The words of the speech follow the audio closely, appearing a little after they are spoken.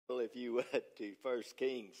If you would, to 1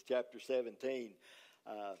 Kings chapter 17.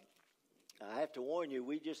 I have to warn you,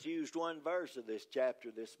 we just used one verse of this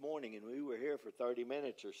chapter this morning, and we were here for 30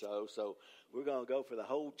 minutes or so we're going to go for the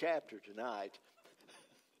whole chapter tonight.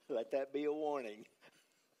 Let that be a warning.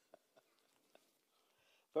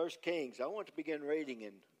 1 Kings, I want to begin reading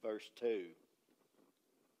in verse 2.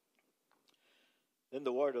 Then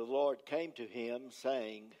the word of the Lord came to him,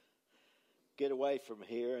 saying, "Get away from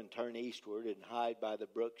here and turn eastward and hide by the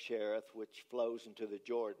brook Cherith, which flows into the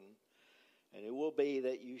Jordan. And it will be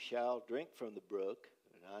that you shall drink from the brook,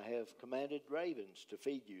 and I have commanded ravens to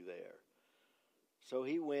feed you there." So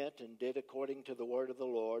he went and did according to the word of the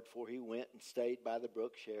Lord, for he went and stayed by the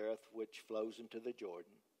brook Cherith, which flows into the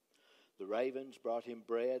Jordan. The ravens brought him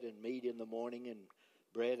bread and meat in the morning, and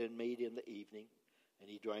bread and meat in the evening, and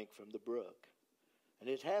he drank from the brook. And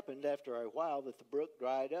it happened after a while that the brook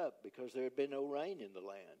dried up, because there had been no rain in the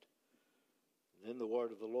land. Then the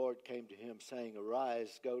word of the Lord came to him, saying,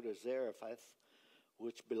 "Arise, go to Zarephath,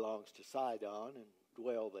 which belongs to Sidon, and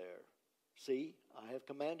dwell there. See, I have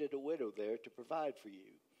commanded a widow there to provide for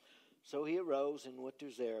you." So he arose and went to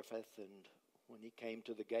Zarephath, and when he came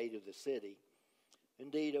to the gate of the city,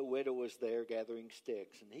 indeed a widow was there gathering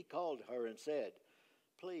sticks. And he called her and said,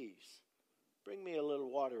 "Please, bring me a little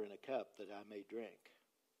water in a cup that I may drink."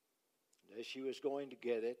 And as she was going to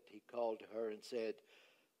get it, he called to her and said,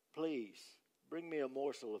 "Please, bring me a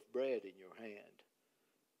morsel of bread in your hand."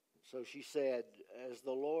 So she said, "As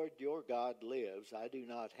the Lord your God lives, I do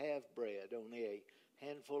not have bread, only a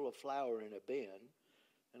handful of flour in a bin,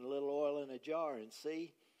 and a little oil in a jar. And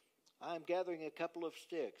see, I am gathering a couple of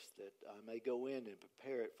sticks, that I may go in and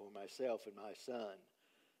prepare it for myself and my son,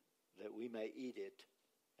 that we may eat it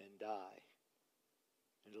and die."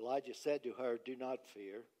 And Elijah said to her, "Do not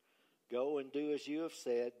fear. Go and do as you have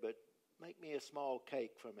said, but make me a small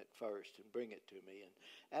cake from it first and bring it to me, and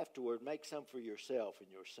afterward make some for yourself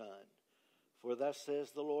and your son. For thus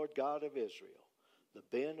says the Lord God of Israel, the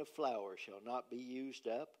bin of flour shall not be used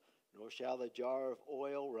up, nor shall the jar of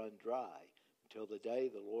oil run dry, until the day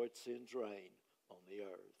the Lord sends rain on the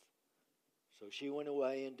earth." So she went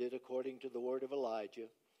away and did according to the word of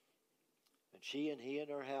Elijah, and he and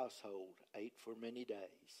her household ate for many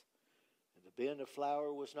days. And the bin of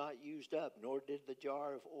flour was not used up, nor did the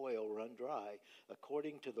jar of oil run dry,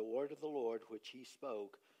 according to the word of the Lord which he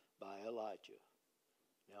spoke by Elijah.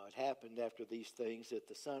 Now it happened after these things that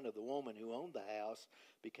the son of the woman who owned the house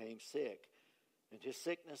became sick, and his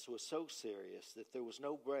sickness was so serious that there was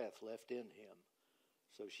no breath left in him.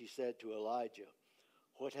 So she said to Elijah,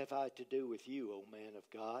 "What have I to do with you, O man of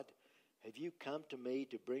God? Have you come to me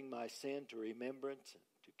to bring my sin to remembrance,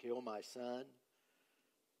 to kill my son?"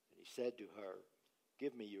 And he said to her,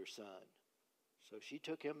 "Give me your son." So she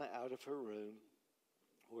took him out of her room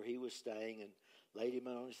where he was staying and laid him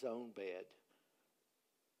on his own bed.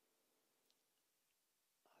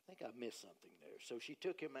 I think I missed something there. So she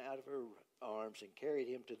took him out of her arms and carried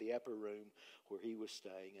him to the upper room where he was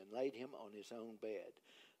staying and laid him on his own bed.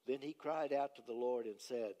 Then he cried out to the Lord and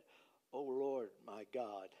said, "O Lord, my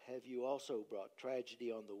God, have you also brought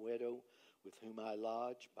tragedy on the widow with whom I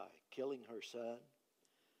lodge by killing her son?"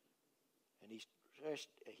 And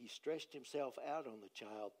he stretched himself out on the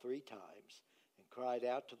child 3 times and cried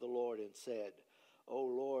out to the Lord and said, "O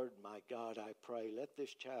Lord, my God, I pray, let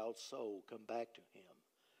this child's soul come back to him."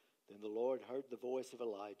 Then the Lord heard the voice of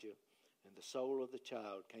Elijah, and the soul of the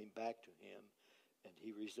child came back to him, and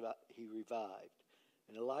he revived.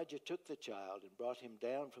 And Elijah took the child and brought him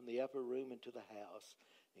down from the upper room into the house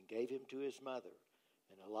and gave him to his mother.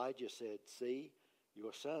 And Elijah said, "See,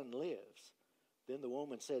 your son lives." Then the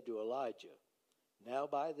woman said to Elijah, "Now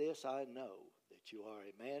by this I know that you are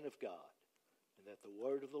a man of God, and that the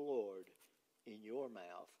word of the Lord in your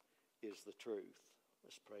mouth is the truth."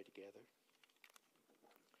 Let's pray together.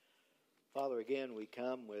 Father, again we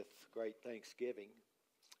come with great thanksgiving,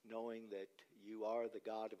 knowing that you are the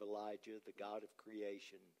God of Elijah, the God of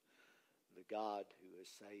creation, the God who has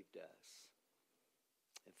saved us.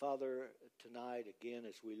 And Father, tonight again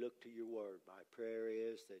as we look to your word, my prayer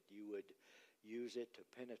is that you would use it to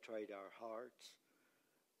penetrate our hearts,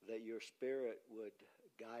 that your Spirit would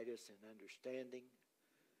guide us in understanding,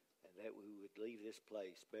 and that we would leave this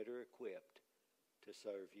place better equipped to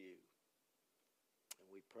serve you.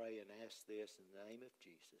 And we pray and ask this in the name of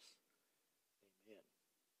Jesus. Amen.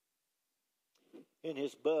 In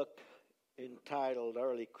his book entitled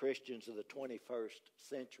Early Christians of the 21st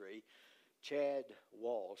Century, Chad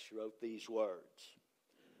Walsh wrote these words: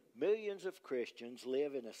 "Millions of Christians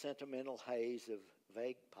live in a sentimental haze of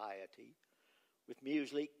vague piety, with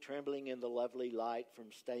music trembling in the lovely light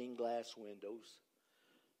from stained glass windows.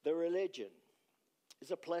 Their religion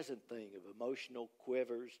is a pleasant thing of emotional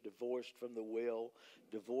quivers, divorced from the will,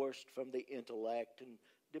 divorced from the intellect, and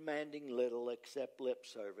demanding little except lip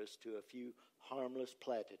service to a few harmless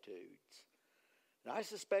platitudes. And I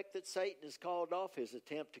suspect that Satan has called off his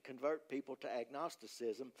attempt to convert people to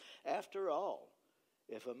agnosticism. After all,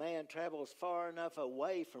 if a man travels far enough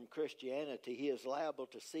away from Christianity, he is liable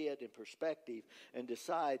to see it in perspective and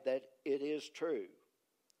decide that it is true.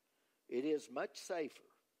 It is much safer,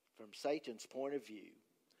 from Satan's point of view,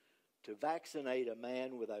 to vaccinate a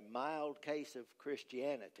man with a mild case of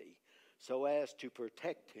Christianity so as to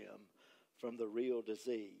protect him from the real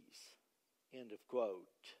disease. End of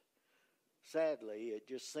quote. Sadly, it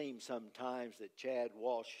just seems sometimes that Chad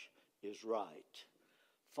Walsh is right.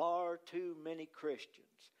 Far too many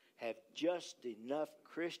Christians have just enough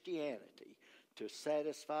Christianity to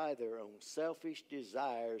satisfy their own selfish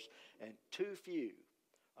desires, and too few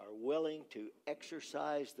are willing to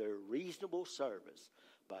exercise their reasonable service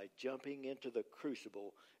by jumping into the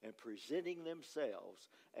crucible and presenting themselves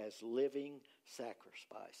as living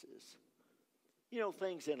sacrifices. You know,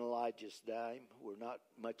 things in Elijah's time were not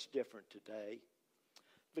much different today.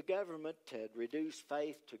 The government had reduced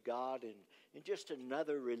faith to God in just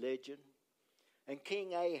another religion. And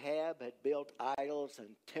King Ahab had built idols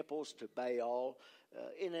and temples to Baal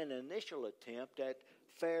in an initial attempt at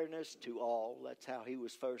fairness to all. That's how he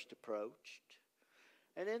was first approached.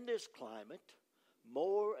 And in this climate,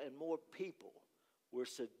 more and more people were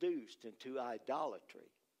seduced into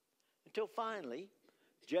idolatry, until finally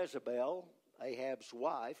Jezebel, Ahab's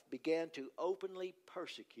wife, began to openly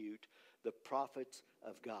persecute the prophets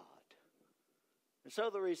of God. And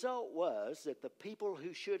so the result was that the people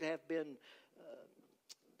who should have been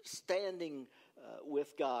standing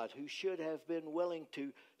with God, who should have been willing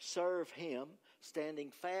to serve him,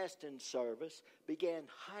 standing fast in service, began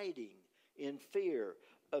hiding in fear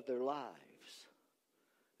of their lives.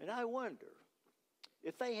 And I wonder,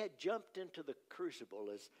 if they had jumped into the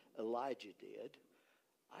crucible as Elijah did,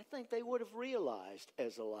 I think they would have realized,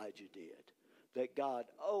 as Elijah did, that God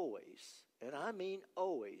always, and I mean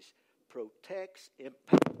always, protects and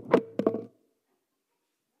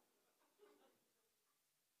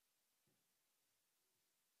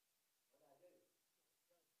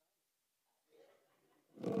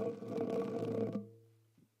There's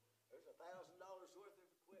 $1,000 worth of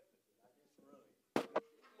equipment that I just ruined.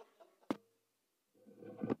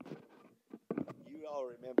 You all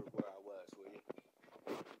remember where I was, will you?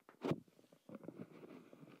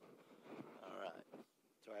 All right.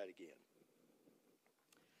 Try it again.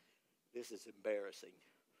 This is embarrassing.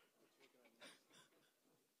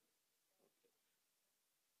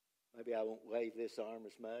 Maybe I won't wave this arm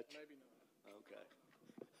as much. Maybe not. Okay.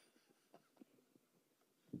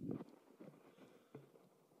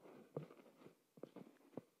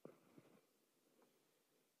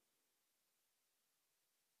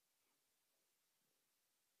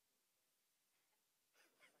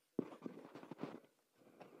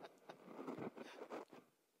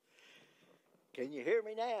 Can you hear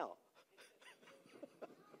me now?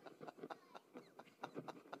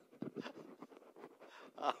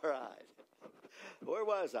 All right. Where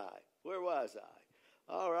was I?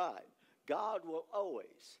 All right. God will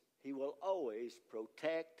always, he will always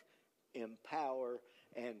protect, empower,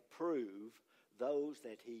 and prove those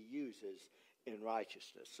that he uses in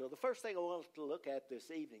righteousness. So the first thing I want to look at this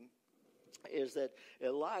evening is that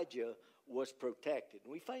Elijah was protected.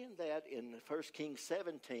 We find that in 1 Kings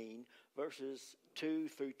 17, verses 2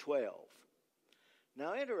 through 12.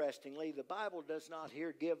 Now, interestingly, the Bible does not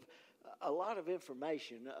here give a lot of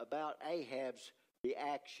information about Ahab's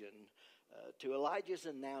reaction to Elijah's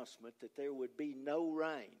announcement that there would be no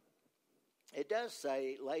rain. It does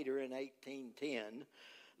say later in 1810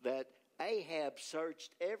 that Ahab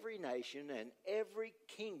searched every nation and every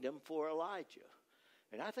kingdom for Elijah.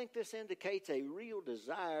 And I think this indicates a real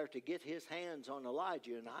desire to get his hands on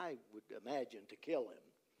Elijah, and I would imagine to kill him.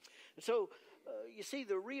 And so, you see,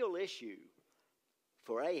 the real issue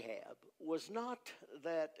for Ahab was not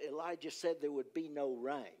that Elijah said there would be no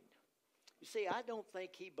rain. You see, I don't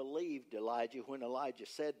think he believed Elijah when Elijah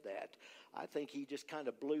said that. I think he just kind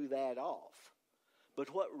of blew that off.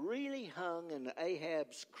 But what really hung in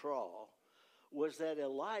Ahab's craw was that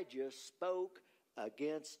Elijah spoke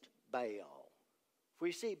against Baal. For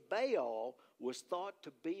you see, Baal was thought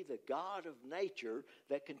to be the god of nature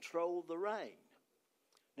that controlled the rain.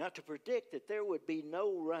 Now, to predict that there would be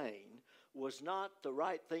no rain was not the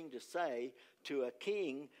right thing to say to a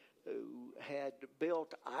king who had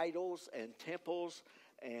built idols and temples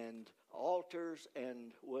and altars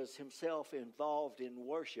and was himself involved in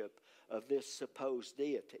worship of this supposed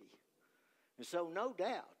deity. And so, no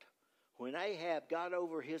doubt, when Ahab got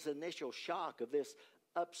over his initial shock of this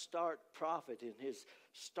upstart prophet and his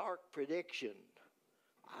stark prediction,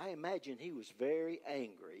 I imagine he was very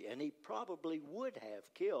angry, and he probably would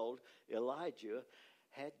have killed Elijah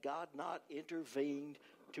had God not intervened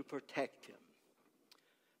to protect him.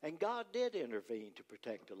 And God did intervene to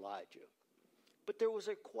protect Elijah. But there was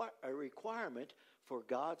a requirement for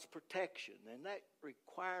God's protection, and that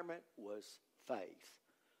requirement was faith.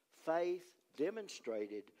 Faith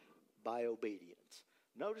demonstrated by obedience.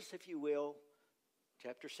 Notice, if you will,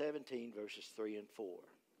 chapter 17, verses 3 and 4.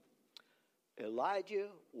 Elijah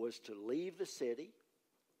was to leave the city,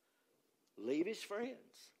 leave his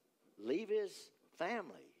friends, leave his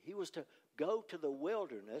family. He was to go to the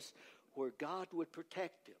wilderness where God would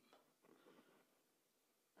protect him.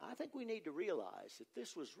 I think we need to realize that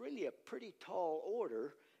this was really a pretty tall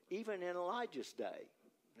order, even in Elijah's day.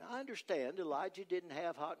 Now, I understand Elijah didn't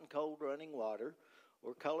have hot and cold running water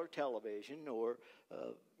or color television or,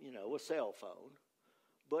 a cell phone.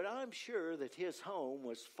 But I'm sure that his home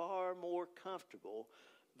was far more comfortable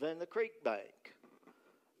than the creek bank.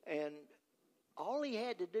 And all he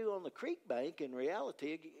had to do on the creek bank, in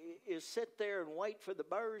reality, is sit there and wait for the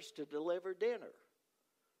birds to deliver dinner.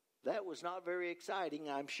 That was not very exciting,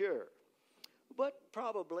 I'm sure. But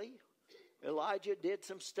probably Elijah did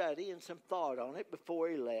some study and some thought on it before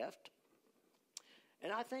he left.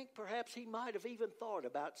 And I think perhaps he might have even thought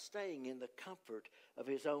about staying in the comfort of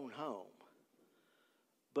his own home.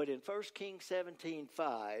 But in 1 Kings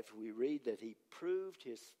 17:5, we read that he proved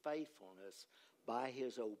his faithfulness by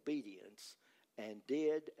his obedience and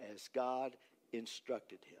did as God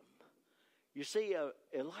instructed him. You see,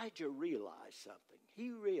 Elijah realized something.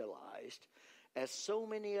 He realized, as so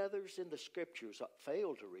many others in the Scriptures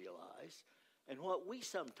fail to realize, and what we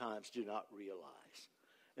sometimes do not realize,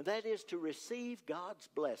 and that is to receive God's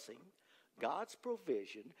blessing, God's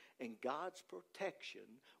provision, and God's protection,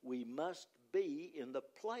 we must be in the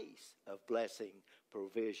place of blessing,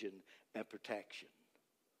 provision, and protection.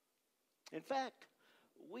 In fact,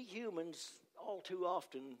 we humans all too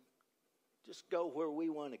often just go where we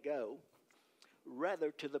want to go,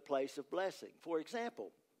 rather to the place of blessing. For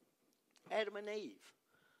example, Adam and Eve,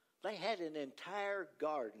 they had an entire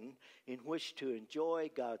garden in which to enjoy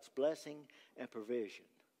God's blessing and provision.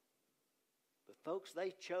 But folks,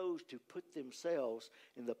 they chose to put themselves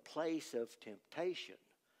in the place of temptation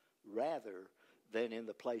rather than in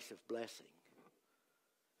the place of blessing.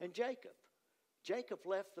 And Jacob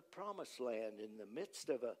left the promised land in the midst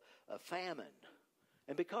of a famine.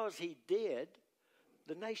 And because he did,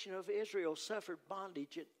 the nation of Israel suffered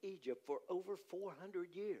bondage in Egypt for over 400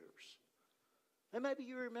 years. And maybe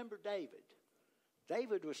you remember David.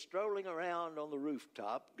 David was strolling around on the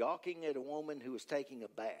rooftop, gawking at a woman who was taking a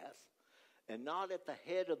bath, and not at the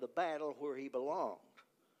head of the battle where he belonged.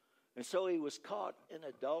 And so he was caught in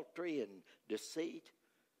adultery and deceit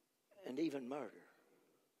and even murder.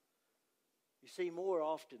 You see, more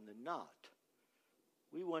often than not,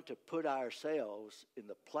 we want to put ourselves in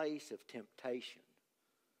the place of temptation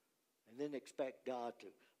and then expect God to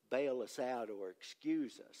bail us out or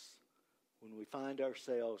excuse us when we find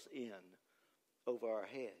ourselves in over our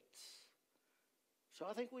heads. So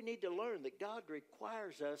I think we need to learn that God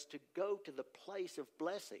requires us to go to the place of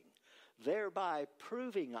blessing, thereby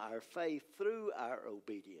proving our faith through our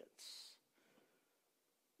obedience.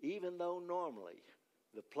 Even though normally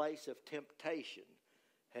the place of temptation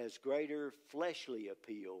has greater fleshly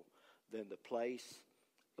appeal than the place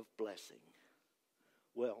of blessing.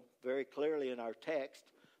 Well, very clearly in our text,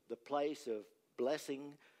 the place of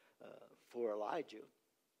blessing for Elijah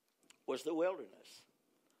was the wilderness.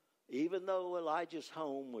 Even though Elijah's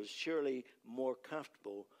home was surely more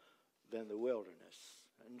comfortable than the wilderness.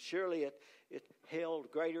 And surely it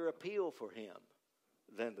held greater appeal for him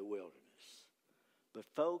than the wilderness. But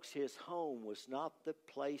folks, his home was not the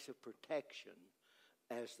place of protection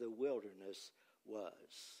as the wilderness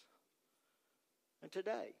was. And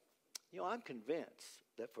today, I'm convinced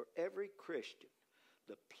that for every Christian,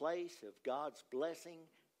 the place of God's blessing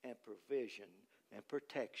and provision and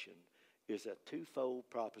protection is a twofold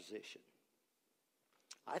proposition.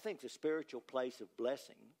 I think the spiritual place of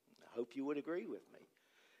blessing, I hope you would agree with me,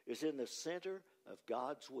 is in the center of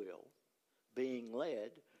God's will, being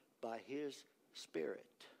led by His Spirit.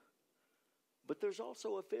 But there's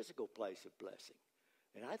also a physical place of blessing.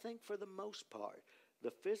 And I think for the most part,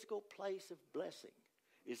 the physical place of blessing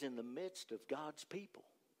is in the midst of God's people.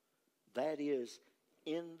 That is,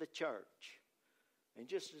 in the church. And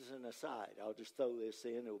just as an aside, I'll just throw this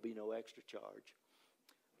in, there will be no extra charge,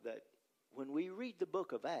 that when we read the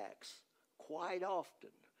book of Acts, quite often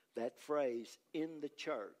that phrase, in the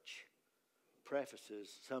church,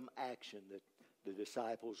 prefaces some action that the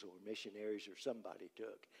disciples or missionaries or somebody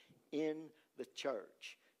took. In the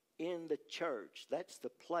church. In the church. That's the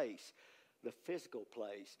place, the physical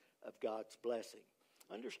place of God's blessing.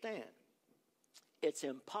 Understand, it's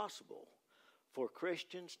impossible for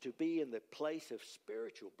Christians to be in the place of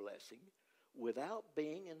spiritual blessing without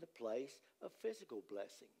being in the place of physical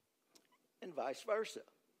blessing, and vice versa.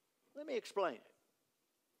 Let me explain it.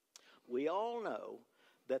 We all know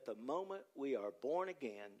that the moment we are born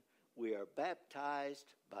again, we are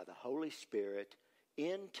baptized by the Holy Spirit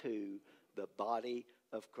into the body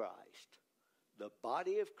of Christ. The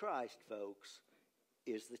body of Christ, folks,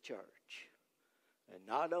 is the church. And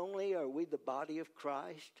not only are we the body of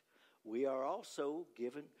Christ, we are also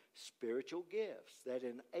given spiritual gifts that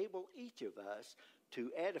enable each of us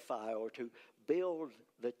to edify or to build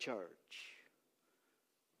the church.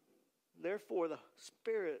 Therefore, the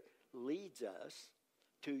Spirit leads us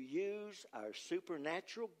to use our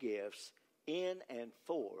supernatural gifts in and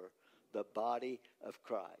for the body of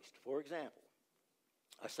Christ. For example,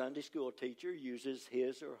 a Sunday school teacher uses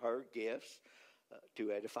his or her gifts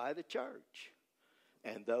to edify the church.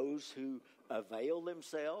 And those who avail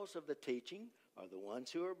themselves of the teaching are the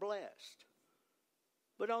ones who are blessed.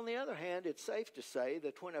 But on the other hand, it's safe to say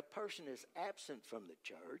that when a person is absent from the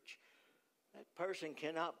church, that person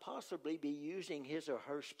cannot possibly be using his or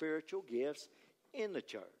her spiritual gifts in the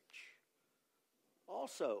church.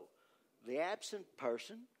 Also, the absent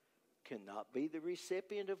person cannot be the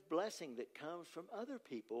recipient of blessing that comes from other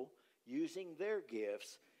people using their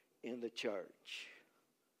gifts in the church.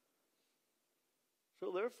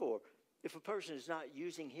 So therefore, if a person is not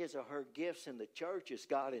using his or her gifts in the church as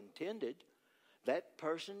God intended, that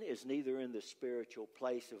person is neither in the spiritual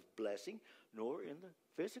place of blessing nor in the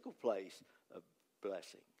physical place of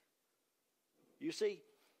blessing. You see,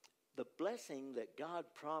 the blessing that God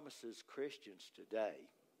promises Christians today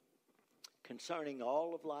concerning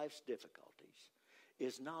all of life's difficulties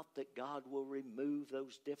is not that God will remove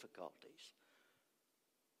those difficulties.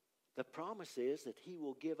 The promise is that He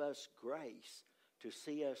will give us grace to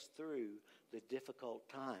see us through the difficult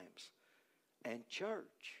times. And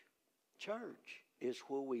church is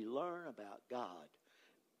where we learn about God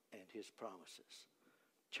and His promises.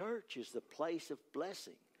 Church is the place of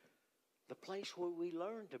blessing, the place where we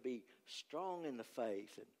learn to be strong in the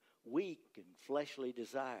faith and weak in fleshly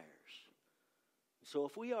desires. So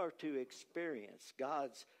if we are to experience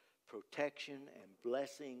God's protection and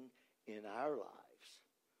blessing in our lives,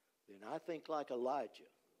 then I think like Elijah,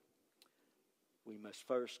 we must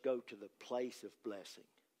first go to the place of blessing.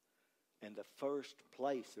 And the first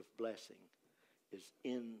place of blessing is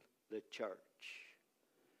in the church.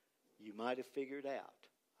 You might have figured out,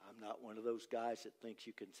 I'm not one of those guys that thinks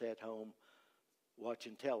you can sit home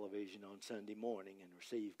watching television on Sunday morning and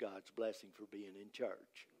receive God's blessing for being in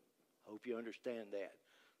church. Hope you understand that.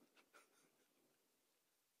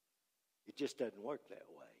 It just doesn't work that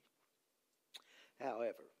way.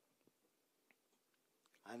 However,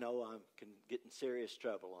 I know I can get in serious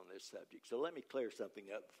trouble on this subject, so let me clear something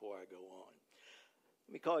up before I go on.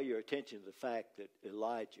 Let me call your attention to the fact that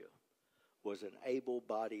Elijah was an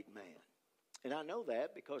able-bodied man. And I know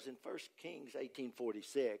that because in 1 Kings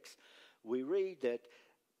 18:46, we read that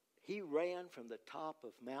he ran from the top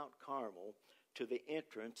of Mount Carmel to the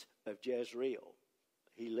entrance of Jezreel.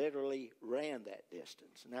 He literally ran that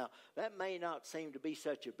distance. Now, that may not seem to be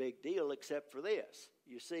such a big deal except for this.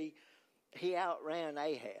 You see, he outran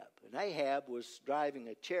Ahab. And Ahab was driving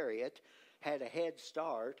a chariot, had a head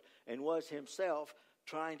start, and was himself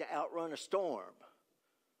trying to outrun a storm.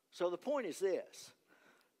 So the point is this.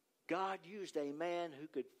 God used a man who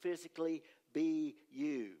could physically be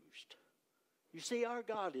used. You see, our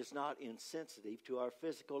God is not insensitive to our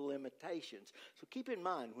physical limitations. So keep in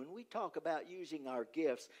mind, when we talk about using our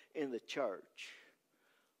gifts in the church,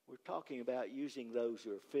 we're talking about using those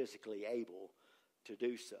who are physically able to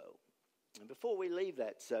do so. And before we leave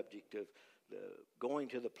that subject of going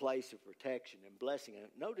to the place of protection and blessing,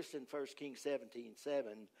 notice in 1 Kings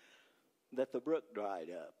 17:7 that the brook dried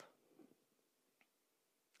up.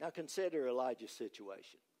 Now consider Elijah's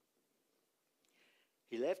situation.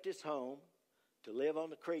 He left his home to live on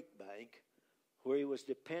the creek bank where he was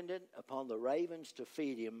dependent upon the ravens to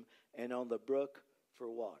feed him and on the brook for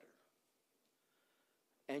water.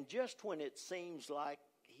 And just when it seems like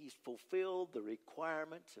he's fulfilled the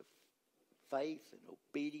requirements of faith and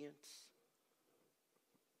obedience,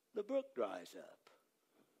 the brook dries up.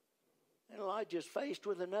 And Elijah's faced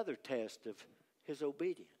with another test of his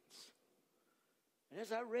obedience. And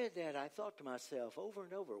as I read that, I thought to myself over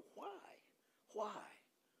and over, why? Why?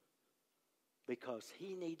 Because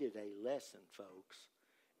he needed a lesson, folks,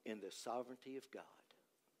 in the sovereignty of God.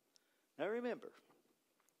 Now remember,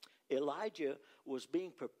 Elijah was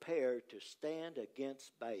being prepared to stand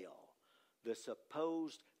against Baal, the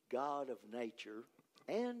supposed god of nature,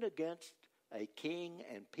 and against a king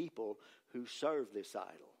and people who serve this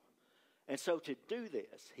idol. And so to do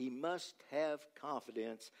this, he must have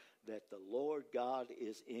confidence that the Lord God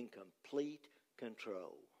is in complete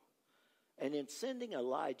control. And in sending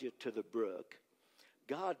Elijah to the brook,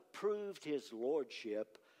 God proved his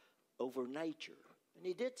lordship over nature. And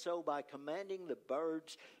he did so by commanding the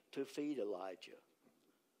birds to feed Elijah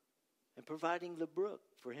and providing the brook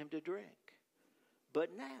for him to drink.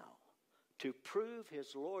 But now, to prove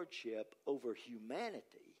his lordship over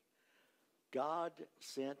humanity, God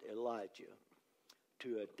sent Elijah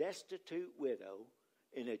to a destitute widow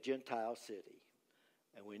in a Gentile city.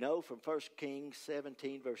 And we know from 1 Kings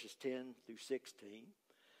 17, verses 10 through 16,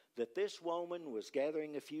 that this woman was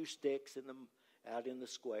gathering a few sticks out in the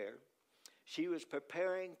square. She was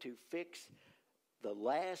preparing to fix the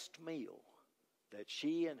last meal that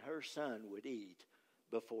she and her son would eat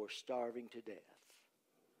before starving to death.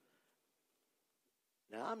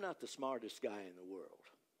 Now, I'm not the smartest guy in the world,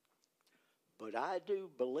 but I do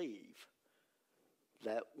believe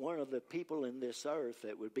that one of the people in this earth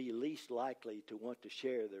that would be least likely to want to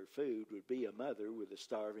share their food would be a mother with a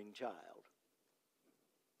starving child.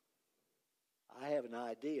 I have an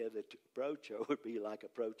idea that to approach her would be like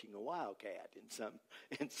approaching a wildcat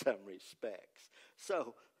in some respects.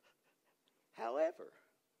 So, however,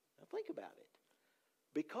 now think about it.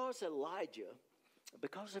 Because Elijah,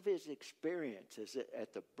 because of his experiences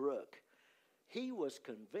at the brook, he was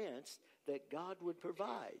convinced that God would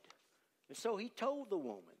provide. And so he told the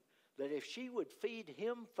woman that if she would feed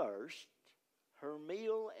him first, her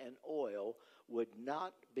meal and oil would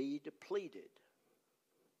not be depleted.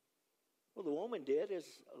 Well, the woman did as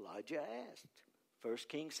Elijah asked. 1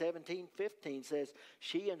 Kings 17:15 says,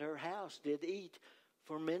 she and her house did eat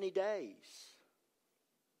for many days.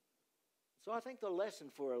 So I think the lesson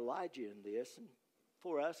for Elijah in this, and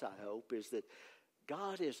for us I hope, is that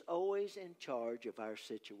God is always in charge of our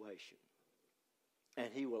situation.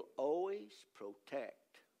 And he will always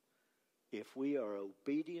protect if we are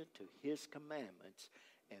obedient to his commandments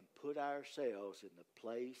and put ourselves in the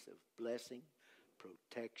place of blessing,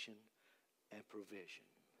 protection, and provision.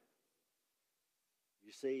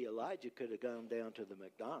 You see, Elijah could have gone down to the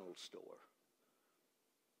McDonald's store,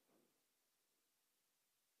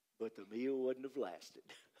 but the meal wouldn't have lasted.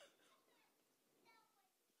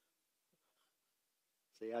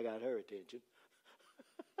 See, I got her attention.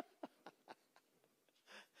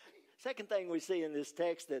 Second thing we see in this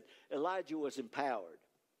text, that Elijah was empowered.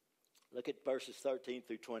 Look at verses 13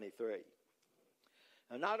 through 23.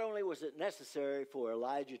 Now, not only was it necessary for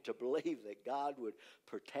Elijah to believe that God would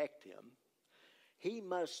protect him, he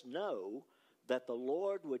must know that the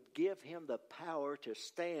Lord would give him the power to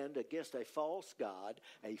stand against a false god,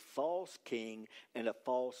 a false king, and a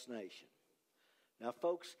false nation. Now,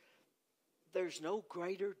 folks, there's no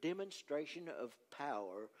greater demonstration of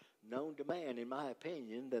power known to man, in my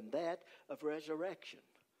opinion, than that of resurrection.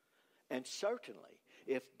 And certainly,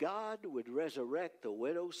 if God would resurrect the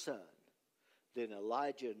widow's son, then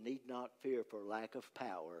Elijah need not fear for lack of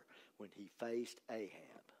power when he faced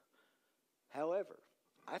Ahab. However,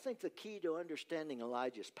 I think the key to understanding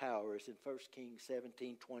Elijah's power is in 1 Kings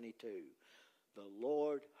 17:22. The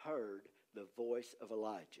Lord heard the voice of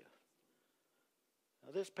Elijah.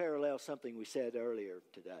 Now, this parallels something we said earlier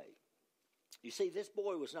today. You see, this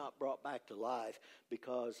boy was not brought back to life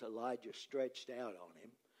because Elijah stretched out on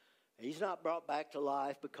him. He's not brought back to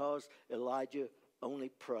life because Elijah only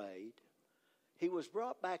prayed. He was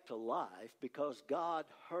brought back to life because God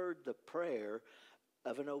heard the prayer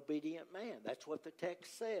of an obedient man. That's what the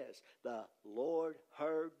text says. The Lord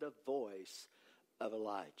heard the voice of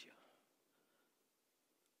Elijah.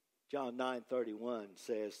 John 9:31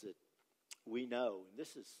 says that we know, and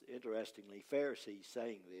this is interestingly Pharisees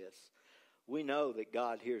saying this, we know that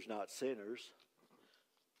God hears not sinners,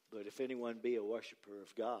 but if anyone be a worshiper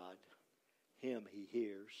of God, him he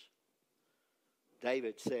hears.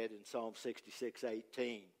 David said in Psalm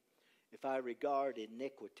 66:18, if I regard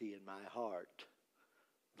iniquity in my heart,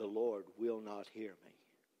 the Lord will not hear me.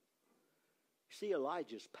 You see,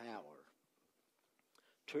 Elijah's power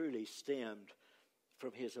truly stemmed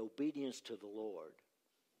from his obedience to the Lord,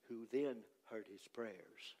 who then heard his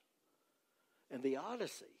prayers. And the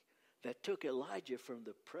odyssey that took Elijah from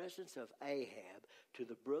the presence of Ahab to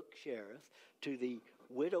the brook Cherith to the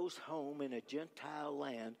widow's home in a Gentile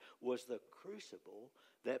land was the crucible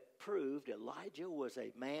that proved Elijah was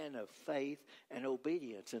a man of faith and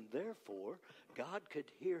obedience, and therefore God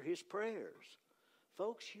could hear his prayers.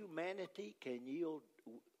 Folks, humanity can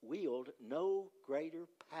wield no greater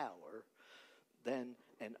power than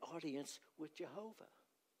an audience with Jehovah.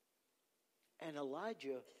 And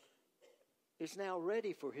Elijah is now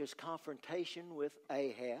ready for his confrontation with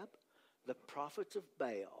Ahab, the prophets of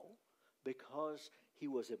Baal, because he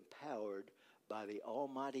was empowered by the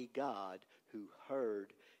Almighty God who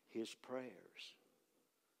heard his prayers.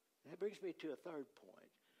 That brings me to a third point.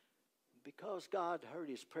 Because God heard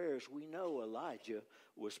his prayers, we know Elijah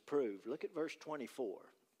was proved. Look at verse 24.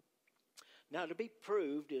 Now, to be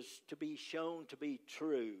proved is to be shown to be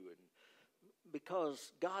true. And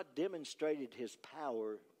because God demonstrated his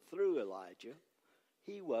power through Elijah,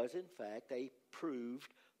 he was, in fact, a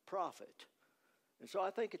proved prophet. And so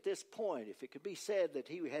I think at this point, if it could be said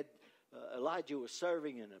that Elijah was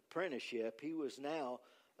serving an apprenticeship, he was now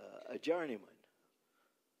a journeyman.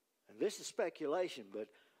 And this is speculation, but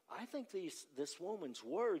I think this woman's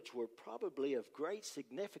words were probably of great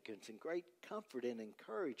significance and great comfort and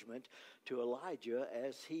encouragement to Elijah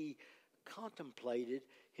as he contemplated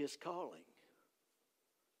his calling.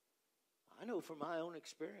 I know from my own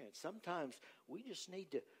experience, sometimes we just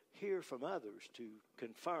need to hear from others to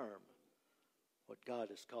confirm what God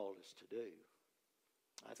has called us to do.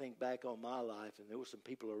 I think back on my life, and there were some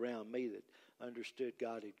people around me that understood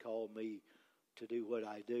God had called me to do what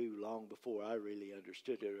I do long before I really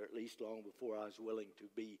understood it, or at least long before I was willing to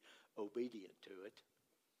be obedient to it.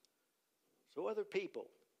 So other people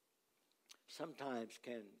sometimes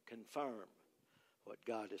can confirm what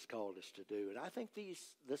God has called us to do. And I think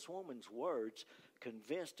this woman's words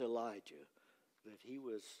convinced Elijah that he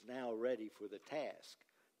was now ready for the task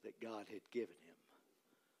that God had given him.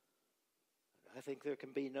 I think there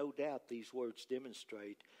can be no doubt these words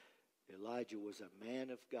demonstrate Elijah was a man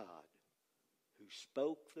of God who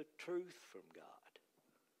spoke the truth from God.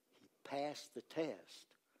 He passed the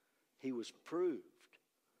test. He was proved.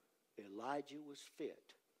 Elijah was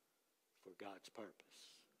fit for God's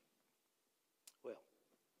purpose. Well,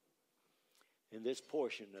 in this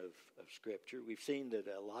portion of Scripture, we've seen that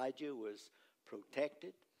Elijah was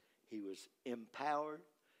protected, he was empowered,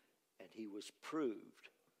 and he was proved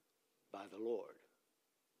by the Lord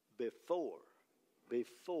before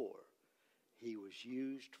he was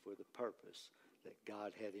used for the purpose that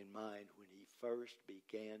God had in mind when he first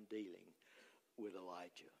began dealing with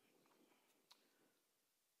Elijah.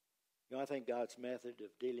 You know, I think God's method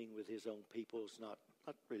of dealing with his own people is not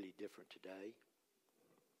really different today.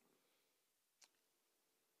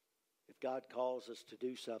 If God calls us to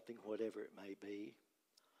do something, whatever it may be,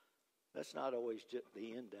 that's not always just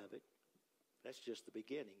the end of it. That's just the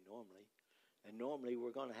beginning normally. And normally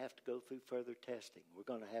we're going to have to go through further testing. We're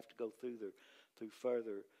going to have to go through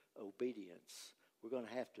further obedience. We're going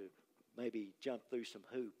to have to maybe jump through some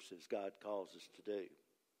hoops as God calls us to do.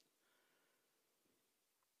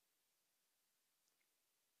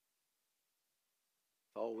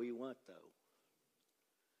 All we want, though,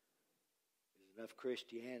 is enough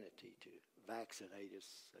Christianity to vaccinate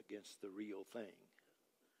us against the real thing.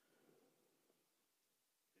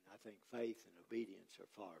 And I think faith and obedience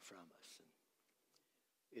are far from us. And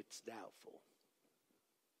it's doubtful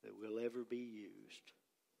that we'll ever be used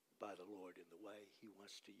by the Lord in the way he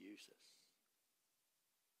wants to use us.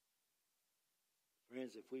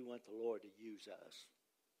 Friends, if we want the Lord to use us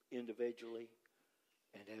individually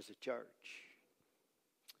and as a church,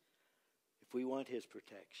 if we want his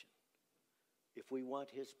protection, if we want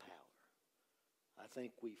his power, I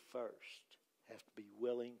think we first have to be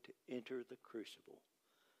willing to enter the crucible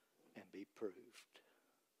and be proved.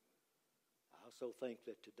 I also think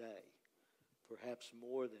that today, perhaps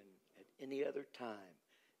more than at any other time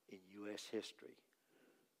in U.S. history,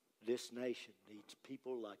 this nation needs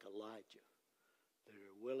people like Elijah that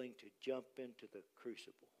are willing to jump into the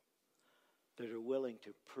crucible, that are willing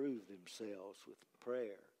to prove themselves with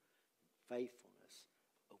prayer, faithfulness,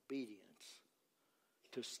 obedience,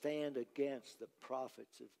 to stand against the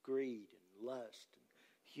prophets of greed and lust and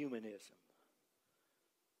humanism,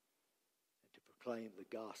 and to proclaim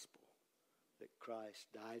the gospel that Christ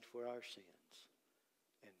died for our sins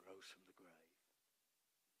and rose from the grave.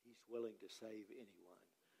 He's willing to save anyone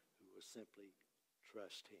who will simply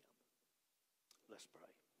trust him. Let's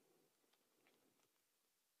pray.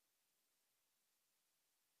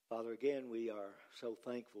 Father, again, we are so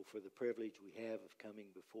thankful for the privilege we have of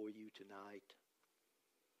coming before you tonight,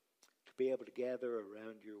 to be able to gather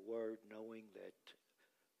around your word, knowing that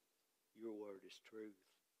your word is truth,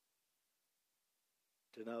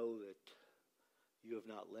 to know that you have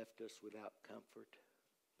not left us without comfort,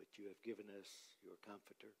 but you have given us your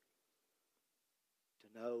comforter. To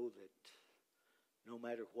know that no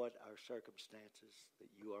matter what our circumstances,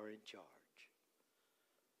 that you are in charge.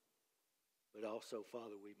 But also,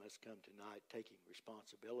 Father, we must come tonight taking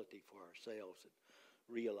responsibility for ourselves and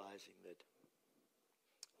realizing that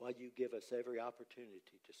while you give us every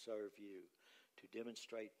opportunity to serve you, to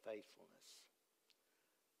demonstrate faithfulness,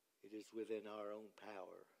 it is within our own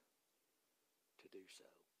power to do so.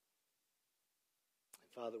 And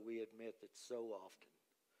Father, we admit that so often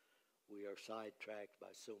we are sidetracked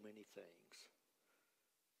by so many things.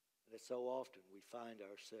 And that so often we find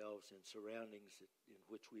ourselves in surroundings in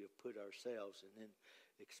which we have put ourselves and then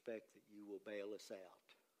expect that you will bail us out.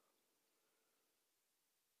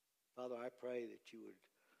 Father, I pray that you would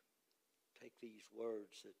take these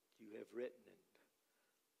words that you have written and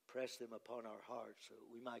press them upon our hearts so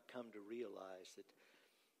that we might come to realize that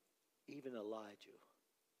even Elijah,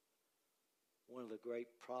 one of the great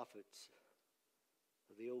prophets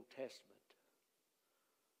of the Old Testament,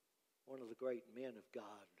 one of the great men of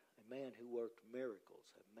God, a man who worked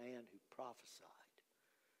miracles, a man who prophesied,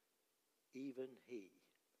 even he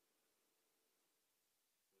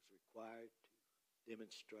was required to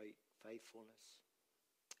demonstrate faithfulness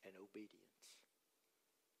and obedience.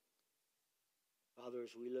 Father,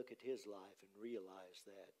 as we look at his life and realize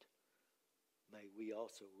that, may we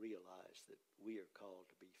also realize that we are called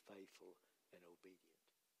to be faithful and obedient,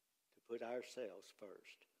 to put ourselves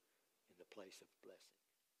first in the place of blessing.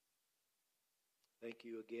 Thank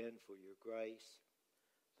you again for your grace.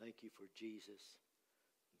 Thank you for Jesus.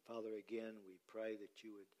 And Father, again, we pray that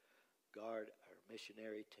you would guard our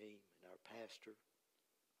missionary team and our pastor.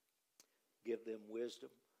 Give them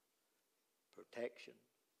wisdom, protection,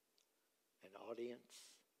 and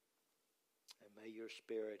audience. And may your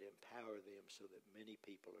Spirit empower them so that many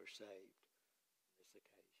people are saved on this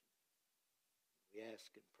occasion. We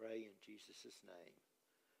ask and pray in Jesus' name.